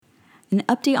an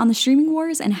update on the streaming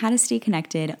wars and how to stay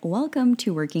connected. Welcome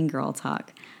to Working Girl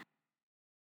Talk.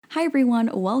 Hi everyone,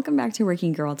 welcome back to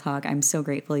Working Girl Talk. I'm so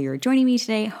grateful you're joining me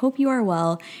today. Hope you are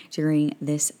well during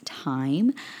this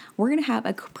time. We're going to have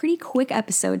a pretty quick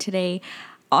episode today.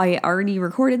 I already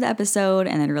recorded the episode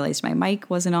and then realized my mic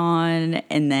wasn't on,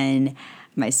 and then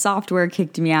my software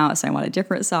kicked me out, so I want a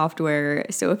different software.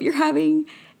 So if you're having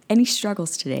any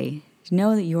struggles today,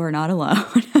 know that you are not alone.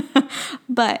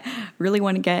 But really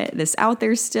want to get this out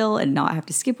there still and not have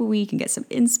to skip a week and get some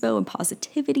inspo and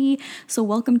positivity. So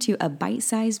welcome to a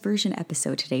bite-sized version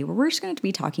episode today where we're just going to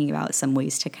be talking about some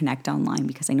ways to connect online,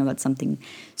 because I know that's something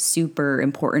super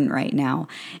important right now.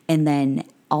 And then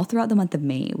all throughout the month of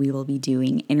May, we will be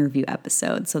doing interview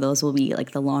episodes. So those will be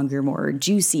like the longer, more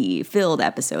juicy, filled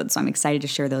episodes. So I'm excited to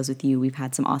share those with you. We've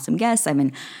had some awesome guests. I've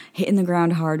been hitting the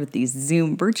ground hard with these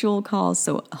Zoom virtual calls.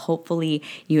 So hopefully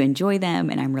you enjoy them.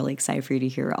 And I'm really excited for you to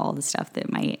hear all the stuff that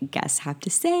my guests have to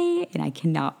say. And I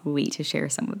cannot wait to share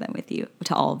some of them with you,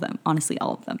 to all of them, honestly,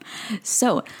 all of them.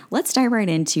 So let's dive right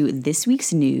into this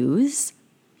week's news.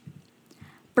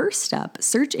 First up,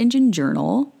 Search Engine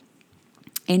Journal.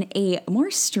 In a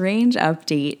more strange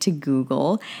update to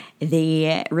Google,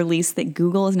 they released that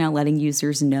Google is now letting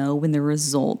users know when the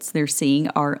results they're seeing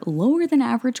are lower than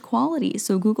average quality.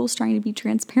 So Google's trying to be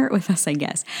transparent with us, I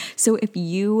guess. So if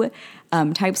you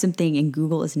type something and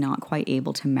Google is not quite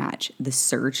able to match the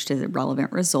search to the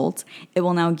relevant results, it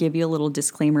will now give you a little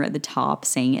disclaimer at the top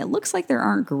saying it looks like there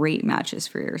aren't great matches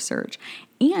for your search.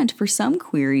 And for some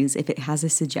queries, if it has a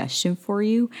suggestion for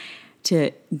you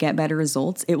to get better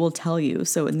results, it will tell you.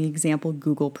 So in the example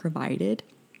Google provided,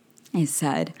 it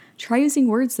said, try using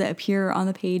words that appear on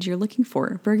the page you're looking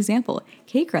for. For example,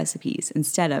 cake recipes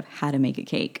instead of how to make a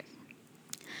cake.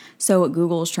 So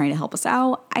Google is trying to help us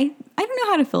out. I don't know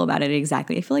how to feel about it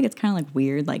exactly. I feel like it's kind of like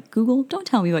weird, like Google, don't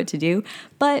tell me what to do.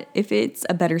 But if it's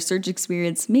a better search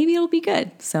experience, maybe it'll be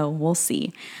good. So we'll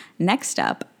see. Next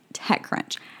up,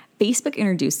 TechCrunch. Facebook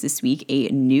introduced this week a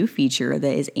new feature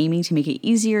that is aiming to make it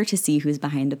easier to see who's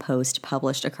behind a post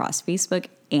published across Facebook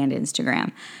and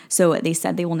Instagram. So they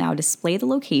said they will now display the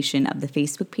location of the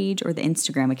Facebook page or the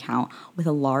Instagram account with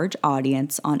a large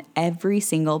audience on every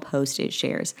single post it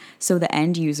shares, so the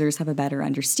end users have a better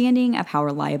understanding of how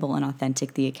reliable and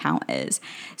authentic the account is.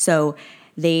 So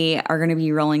they are going to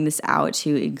be rolling this out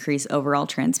to increase overall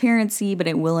transparency, but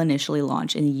it will initially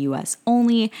launch in the US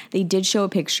only. They did show a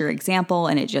picture example,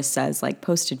 and it just says like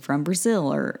posted from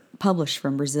Brazil or published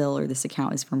from Brazil, or this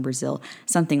account is from Brazil,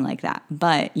 something like that.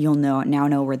 But you'll now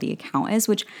know where the account is,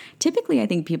 which typically I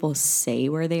think people say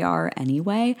where they are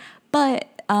anyway.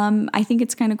 But I think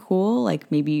it's kind of cool.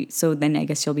 Like maybe, so then I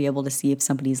guess you'll be able to see if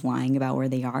somebody's lying about where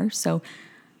they are. So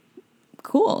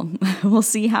cool. We'll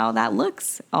see how that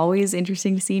looks. Always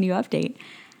interesting to see a new update.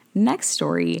 Next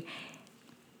story.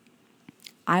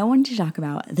 I wanted to talk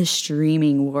about the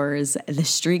streaming wars,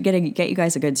 get you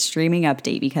guys a good streaming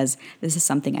update, because this is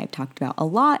something I've talked about a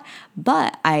lot,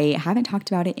 but I haven't talked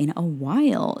about it in a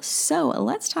while. So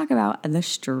let's talk about the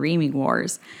streaming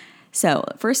wars. So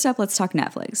first up, let's talk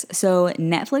Netflix. So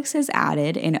Netflix has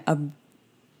added in a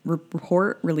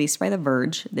report released by The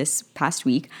Verge this past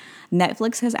week,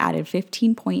 Netflix has added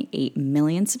 15.8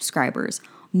 million subscribers,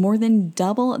 more than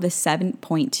double the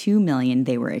 7.2 million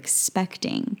they were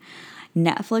expecting.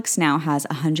 Netflix now has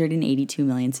 182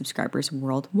 million subscribers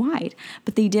worldwide,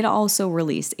 but they did also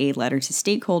release a letter to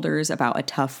stakeholders about a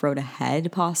tough road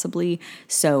ahead, possibly.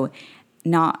 So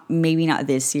maybe not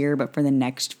this year, but for the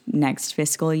next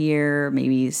fiscal year,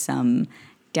 maybe some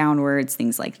downwards,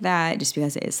 things like that, just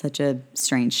because it is such a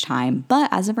strange time. But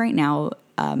as of right now,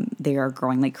 they are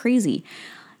growing like crazy.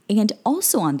 And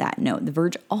also on that note, The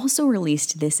Verge also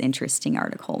released this interesting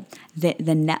article that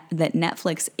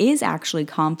Netflix is actually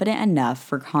confident enough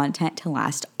for content to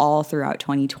last all throughout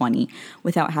 2020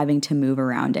 without having to move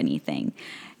around anything.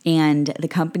 And the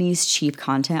company's chief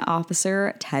content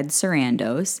officer, Ted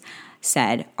Sarandos,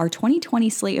 said, our 2020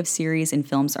 slate of series and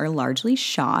films are largely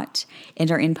shot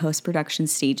and are in post-production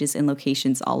stages in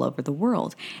locations all over the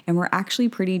world. And we're actually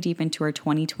pretty deep into our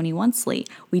 2021 slate.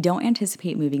 We don't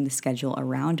anticipate moving the schedule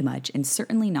around much, and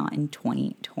certainly not in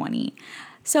 2020.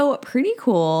 So pretty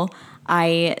cool.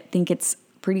 I think it's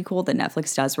pretty cool that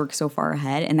Netflix does work so far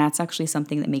ahead, and that's actually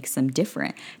something that makes them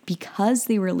different, because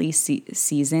they release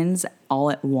seasons all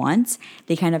at once,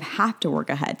 they kind of have to work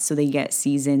ahead. So they get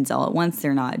seasons all at once.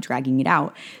 They're not dragging it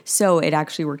out. So it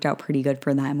actually worked out pretty good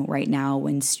for them right now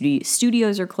when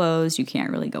studios are closed. You can't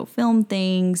really go film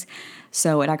things.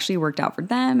 So it actually worked out for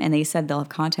them, and they said they'll have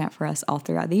content for us all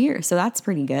throughout the year. So that's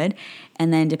pretty good.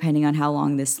 And then depending on how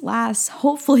long this lasts,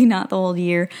 hopefully not the whole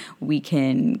year, we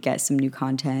can get some new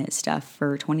content stuff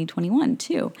for 2021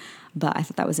 too. But I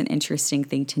thought that was an interesting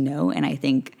thing to know. And I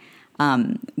think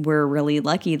we're really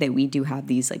lucky that we do have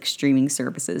these like streaming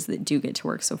services that do get to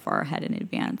work so far ahead in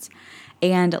advance.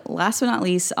 And last but not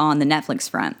least, on the Netflix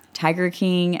front, Tiger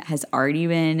King has already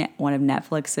been one of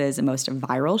Netflix's most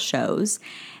viral shows.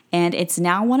 And it's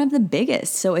now one of the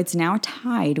biggest. So it's now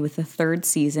tied with the third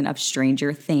season of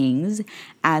Stranger Things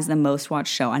as the most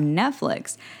watched show on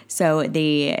Netflix. So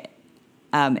they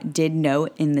did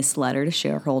note in this letter to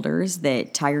shareholders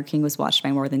that Tiger King was watched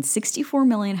by more than 64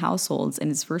 million households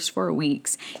in its first 4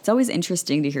 weeks. It's always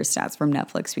interesting to hear stats from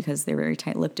Netflix because they're very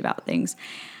tight-lipped about things.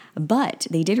 But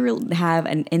they did have,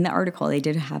 in the article, they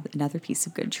did have another piece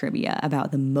of good trivia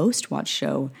about the most watched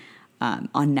show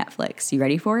on Netflix. You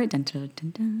ready for it? Dun, dun,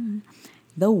 dun, dun.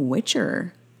 The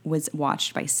Witcher was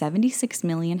watched by 76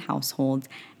 million households,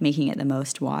 making it the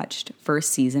most watched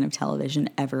first season of television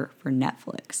ever for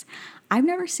Netflix. I've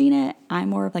never seen it. I'm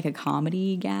more of like a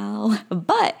comedy gal,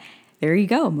 but there you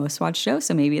go, most watched show,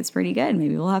 so maybe it's pretty good.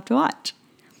 Maybe we'll have to watch.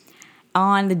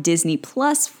 On the Disney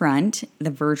Plus front,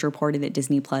 The Verge reported that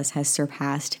Disney Plus has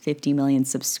surpassed 50 million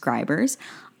subscribers,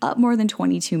 up more than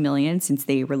 22 million since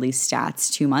they released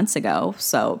stats 2 months ago.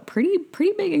 So pretty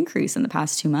big increase in the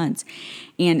past 2 months.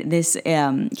 And this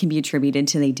can be attributed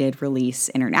to they did release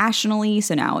internationally.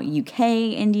 So now UK,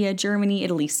 India, Germany,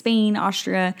 Italy, Spain,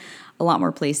 Austria, a lot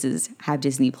more places have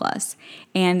Disney Plus.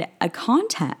 And a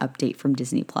content update from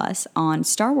Disney Plus on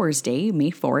Star Wars Day,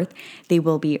 May 4th, they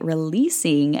will be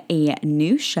releasing a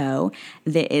new show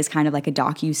that is kind of like a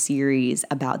docu-series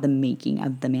about the making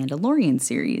of the Mandalorian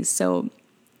series. So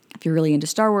if you're really into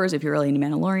Star Wars, if you're really into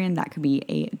Mandalorian, that could be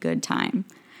a good time.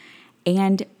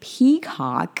 And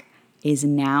Peacock is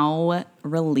now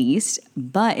released,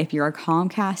 but if you're a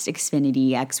Comcast,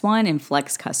 Xfinity, X1, and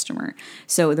Flex customer,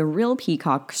 so the real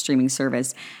Peacock streaming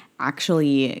service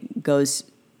actually goes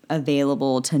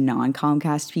available to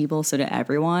non-Comcast people, so to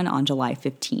everyone, on July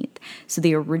 15th. So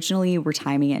they originally were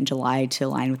timing it in July to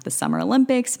align with the Summer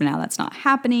Olympics, but now that's not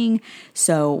happening.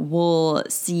 So we'll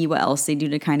see what else they do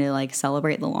to kind of like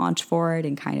celebrate the launch for it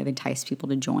and kind of entice people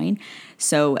to join.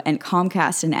 So, and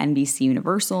Comcast and NBC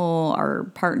Universal are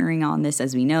partnering on this,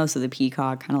 as we know. So the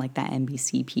Peacock, kind of like that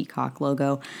NBC Peacock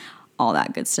logo, all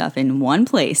that good stuff in one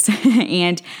place.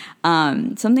 And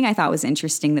something I thought was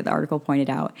interesting that the article pointed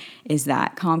out is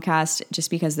that Comcast, just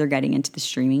because they're getting into the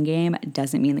streaming game,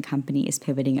 doesn't mean the company is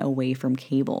pivoting away from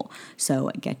cable.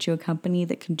 So get you a company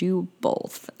that can do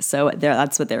both. So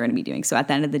that's what they're going to be doing. So at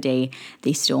the end of the day,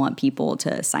 they still want people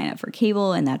to sign up for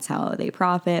cable, and that's how they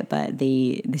profit. But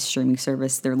the streaming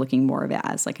service, they're looking more of it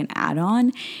as like an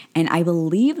add-on. And I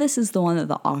believe this is the one that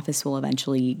The Office will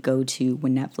eventually go to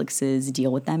when Netflix's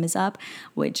deal with them is up,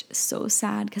 which is so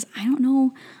sad because I don't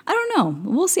know.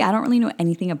 We'll see. I don't really know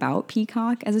anything about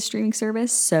Peacock as a streaming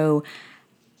service, so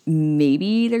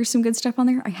maybe there's some good stuff on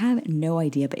there. I have no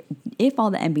idea, but if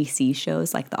all the NBC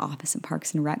shows like The Office and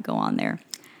Parks and Rec go on there,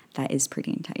 that is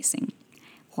pretty enticing.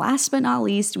 Last but not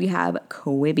least, we have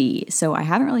Quibi. So I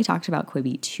haven't really talked about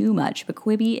Quibi too much, but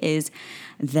Quibi is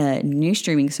the new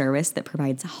streaming service that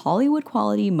provides Hollywood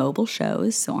quality mobile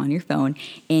shows, so on your phone,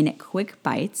 in quick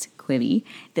bites, Quibi,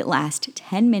 that last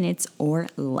 10 minutes or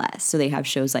less. So they have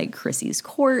shows like Chrissy's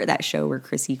Court, that show where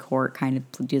Chrissy Court kind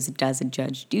of does a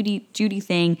Judge Judy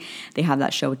thing. They have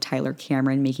that show with Tyler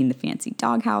Cameron making the fancy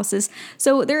dog houses.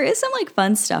 So there is some like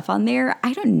fun stuff on there.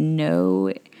 I don't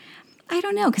know,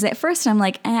 because at first I'm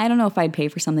like, I don't know if I'd pay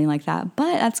for something like that,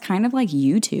 but that's kind of like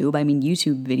YouTube. I mean,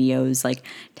 YouTube videos, like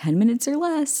 10 minutes or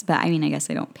less, but I mean, I guess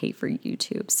I don't pay for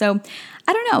YouTube. So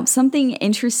I don't know, something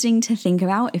interesting to think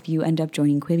about. If you end up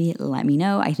joining Quibi, let me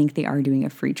know. I think they are doing a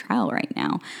free trial right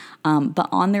now. But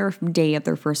on their day of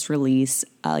their first release,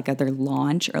 like at their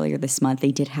launch earlier this month,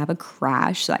 they did have a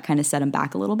crash, so that kind of set them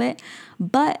back a little bit.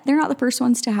 But they're not the first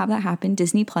ones to have that happen.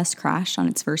 Disney Plus crashed on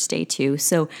its first day too,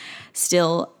 so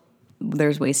still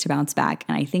there's ways to bounce back,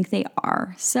 and I think they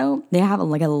are. So they have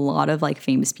like a lot of like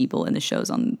famous people in the shows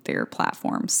on their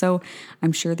platform, so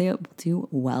I'm sure they'll do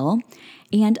well.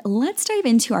 And let's dive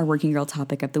into our Working Girl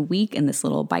topic of the week in this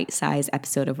little bite-sized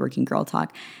episode of Working Girl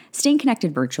Talk. Staying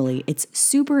connected virtually, it's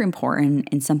super important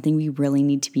and something we really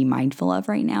need to be mindful of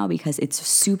right now because it's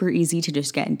super easy to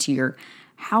just get into your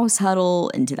house huddle,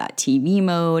 into that TV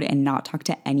mode, and not talk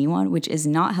to anyone, which is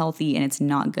not healthy and it's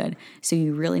not good. So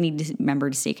you really need to remember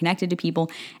to stay connected to people.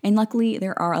 And luckily,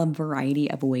 there are a variety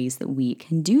of ways that we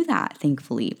can do that,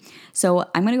 thankfully. So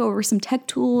I'm going to go over some tech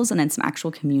tools and then some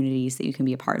actual communities that you can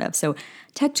be a part of. So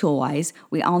tech tool wise,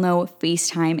 we all know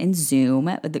FaceTime and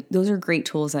Zoom. Those are great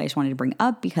tools that I just wanted to bring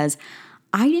up because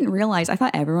I didn't realize, I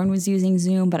thought everyone was using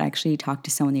Zoom, but I actually talked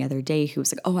to someone the other day who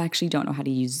was like, oh, I actually don't know how to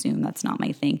use Zoom. That's not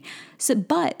my thing.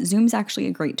 But Zoom's actually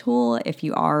a great tool if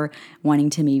you are wanting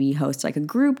to maybe host like a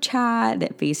group chat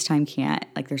that FaceTime can't,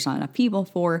 like there's not enough people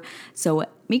for. So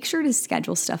make sure to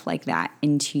schedule stuff like that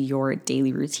into your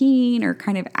daily routine or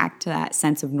kind of act to that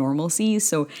sense of normalcy.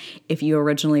 So if you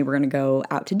originally were going to go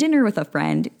out to dinner with a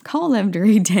friend, call them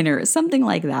during dinner, something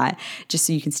like that, just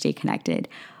so you can stay connected.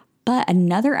 But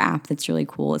another app that's really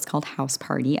cool is called House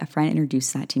Party. A friend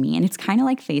introduced that to me, and it's kind of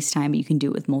like FaceTime, but you can do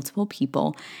it with multiple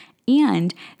people.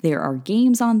 And there are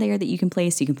games on there that you can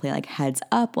play. So you can play like heads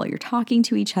up while you're talking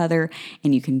to each other,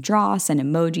 and you can draw, send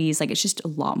emojis. Like it's just a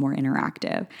lot more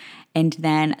interactive. And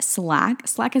then Slack.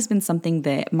 Slack has been something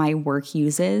that my work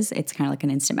uses. It's kind of like an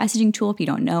instant messaging tool if you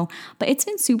don't know, but it's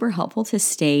been super helpful to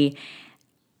stay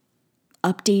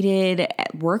updated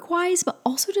work-wise, but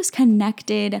also just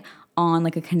connected on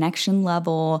like a connection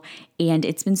level. And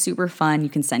it's been super fun. You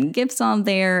can send gifts on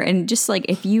there. And just like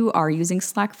if you are using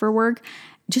Slack for work,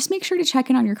 just make sure to check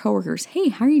in on your coworkers. Hey,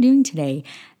 how are you doing today?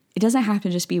 It doesn't have to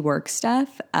just be work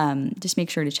stuff. Just make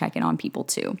sure to check in on people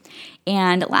too.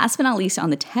 And last but not least, on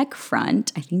the tech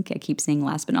front, I think I keep saying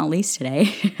last but not least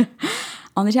today.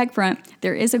 On the tech front,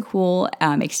 there is a cool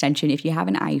extension. If you have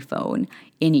an iPhone,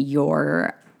 in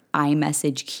your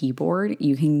iMessage keyboard,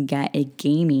 you can get a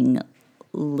gaming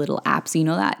little app. So you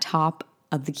know that top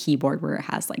of the keyboard where it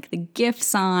has like the GIF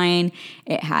sign,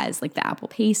 it has like the Apple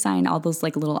Pay sign, all those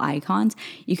like little icons.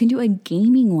 You can do a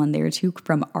gaming one there too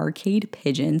from Arcade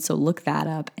Pigeon. So look that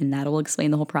up and that'll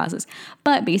explain the whole process.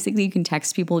 But basically you can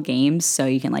text people games. So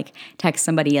you can like text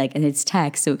somebody like, and it's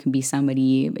text. So it can be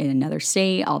somebody in another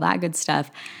state, all that good stuff,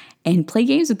 and play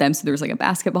games with them. So there's like a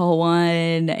basketball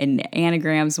one and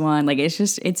anagrams one. Like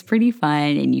it's pretty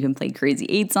fun, and you can play Crazy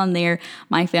Eights on there.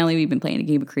 My family, we've been playing a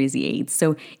game of Crazy Eights.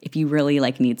 So if you really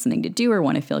like need something to do or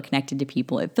want to feel connected to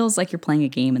people, it feels like you're playing a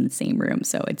game in the same room.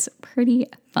 So it's pretty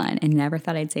fun. And never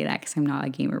thought I'd say that because I'm not a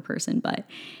gamer person, but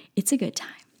it's a good time.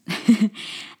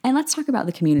 And let's talk about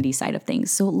the community side of things.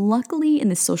 So luckily in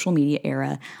the social media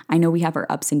era, I know we have our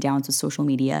ups and downs with social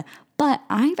media, but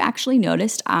I've actually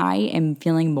noticed I am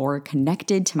feeling more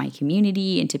connected to my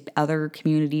community and to other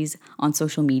communities on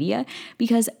social media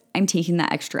because I'm taking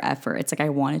that extra effort. It's like I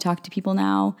want to talk to people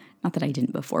now. Not that I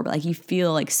didn't before, but like you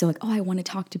feel like so like, oh, I want to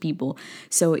talk to people.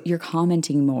 So you're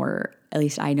commenting more. At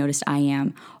least I noticed I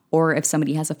am. Or if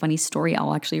somebody has a funny story,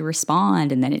 I'll actually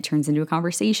respond and then it turns into a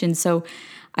conversation. So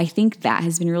I think that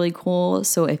has been really cool.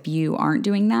 So if you aren't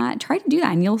doing that, try to do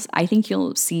that. And I think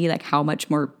you'll see like how much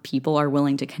more people are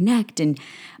willing to connect and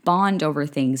bond over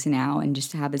things now and just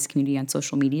to have this community on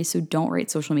social media. So don't write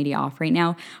social media off right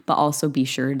now, but also be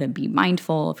sure to be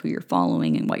mindful of who you're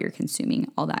following and what you're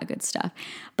consuming, all that good stuff.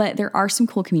 But there are some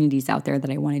cool communities out there that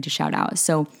I wanted to shout out.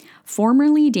 So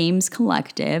formerly Dames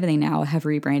Collective, they now have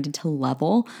rebranded to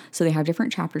Level. So they have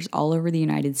different chapters all over the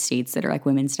United States that are like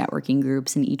women's networking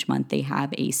groups. And each month they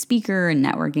have a speaker and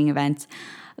networking events.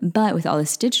 But with all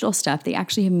this digital stuff, they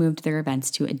actually have moved their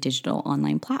events to a digital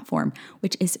online platform,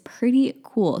 which is pretty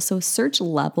cool. So search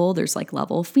Level. There's like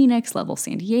Level Phoenix, Level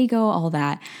San Diego, all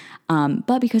that.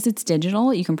 But because it's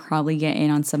digital, you can probably get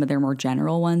in on some of their more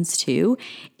general ones too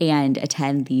and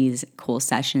attend these cool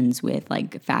sessions with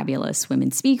like fabulous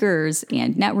women speakers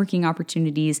and networking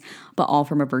opportunities, but all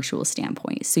from a virtual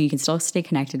standpoint. So you can still stay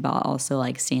connected, but also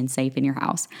like staying safe in your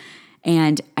house.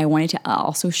 And I wanted to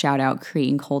also shout out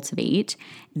Create and Cultivate.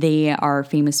 They are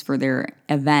famous for their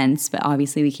events, but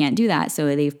obviously we can't do that. So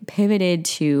they've pivoted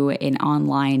to an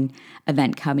online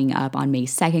event coming up on May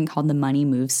 2nd called the Money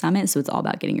Moves Summit. So it's all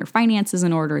about getting your finances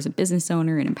in order as a business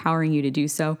owner and empowering you to do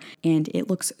so. And it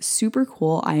looks super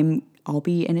cool. I'll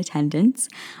be in attendance.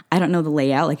 I don't know the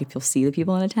layout, like if you'll see the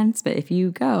people in attendance, but if you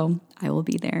go, I will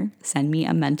be there. Send me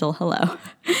a mental hello.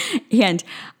 And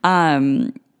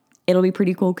it'll be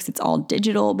pretty cool because it's all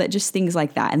digital, but just things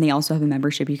like that. And they also have a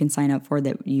membership you can sign up for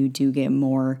that you do get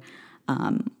more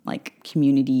like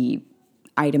community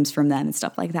items from them and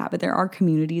stuff like that. But there are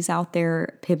communities out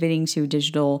there pivoting to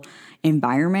digital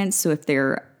environments. So if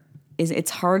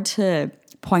it's hard to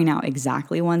point out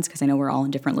exactly ones because I know we're all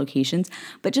in different locations,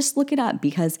 but just look it up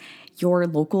because your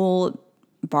local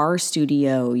bar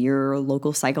studio, your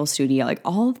local cycle studio, like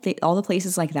all the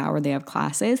places like that where they have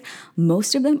classes,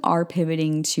 most of them are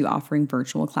pivoting to offering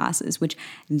virtual classes, which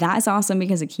that's awesome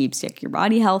because it keeps your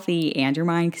body healthy and your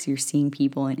mind because you're seeing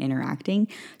people and interacting.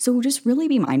 So just really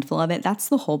be mindful of it. That's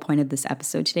the whole point of this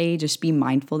episode today. Just be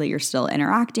mindful that you're still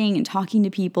interacting and talking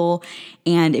to people.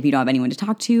 And if you don't have anyone to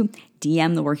talk to,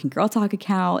 DM the Working Girl Talk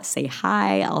account, say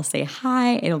hi, I'll say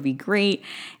hi, it'll be great.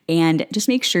 And just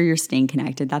make sure you're staying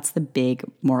connected. That's the big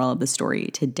moral of the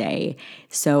story today.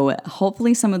 So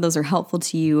hopefully some of those are helpful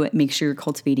to you. Make sure you're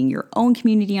cultivating your own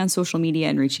community on social media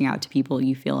and reaching out to people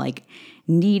you feel like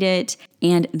need it.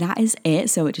 And that is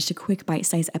it. So just a quick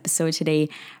bite-sized episode today.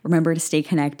 Remember to stay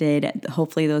connected.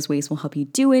 Hopefully those ways will help you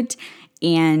do it.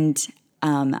 And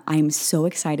I'm so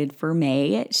excited for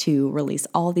May to release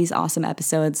all these awesome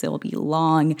episodes. They will be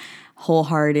long,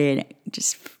 wholehearted,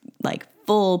 just like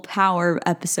full power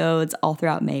episodes all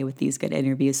throughout May with these good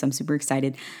interviews. So I'm super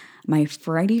excited. My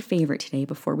Friday favorite today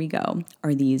before we go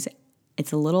are these.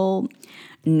 It's a little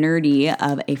nerdy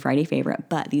of a Friday favorite,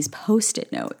 but these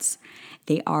Post-it notes.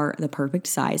 They are the perfect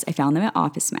size. I found them at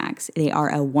Office Max. They are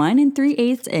a 1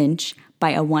 3/8 inch by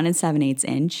a 1 7/8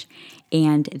 inch.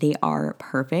 And they are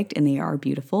perfect and they are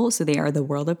beautiful. So they are the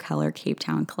World of Color Cape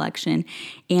Town collection.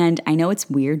 And I know it's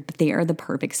weird, but they are the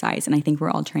perfect size. And I think we're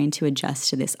all trying to adjust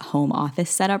to this home office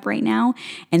setup right now.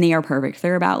 And they are perfect.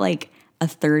 They're about like a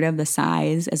third of the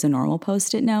size as a normal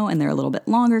Post-it note. And they're a little bit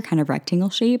longer, kind of rectangle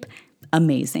shape.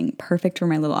 Amazing. Perfect for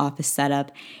my little office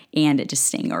setup and just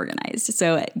staying organized.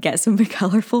 So get some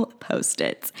colorful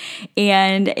Post-its.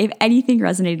 And if anything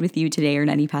resonated with you today or in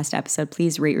any past episode,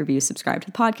 please rate, review, subscribe to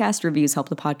the podcast. Reviews help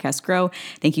the podcast grow.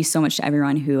 Thank you so much to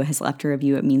everyone who has left a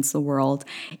review. It means the world.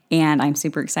 And I'm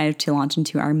super excited to launch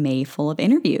into our May full of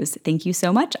interviews. Thank you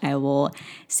so much. I will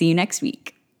see you next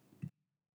week.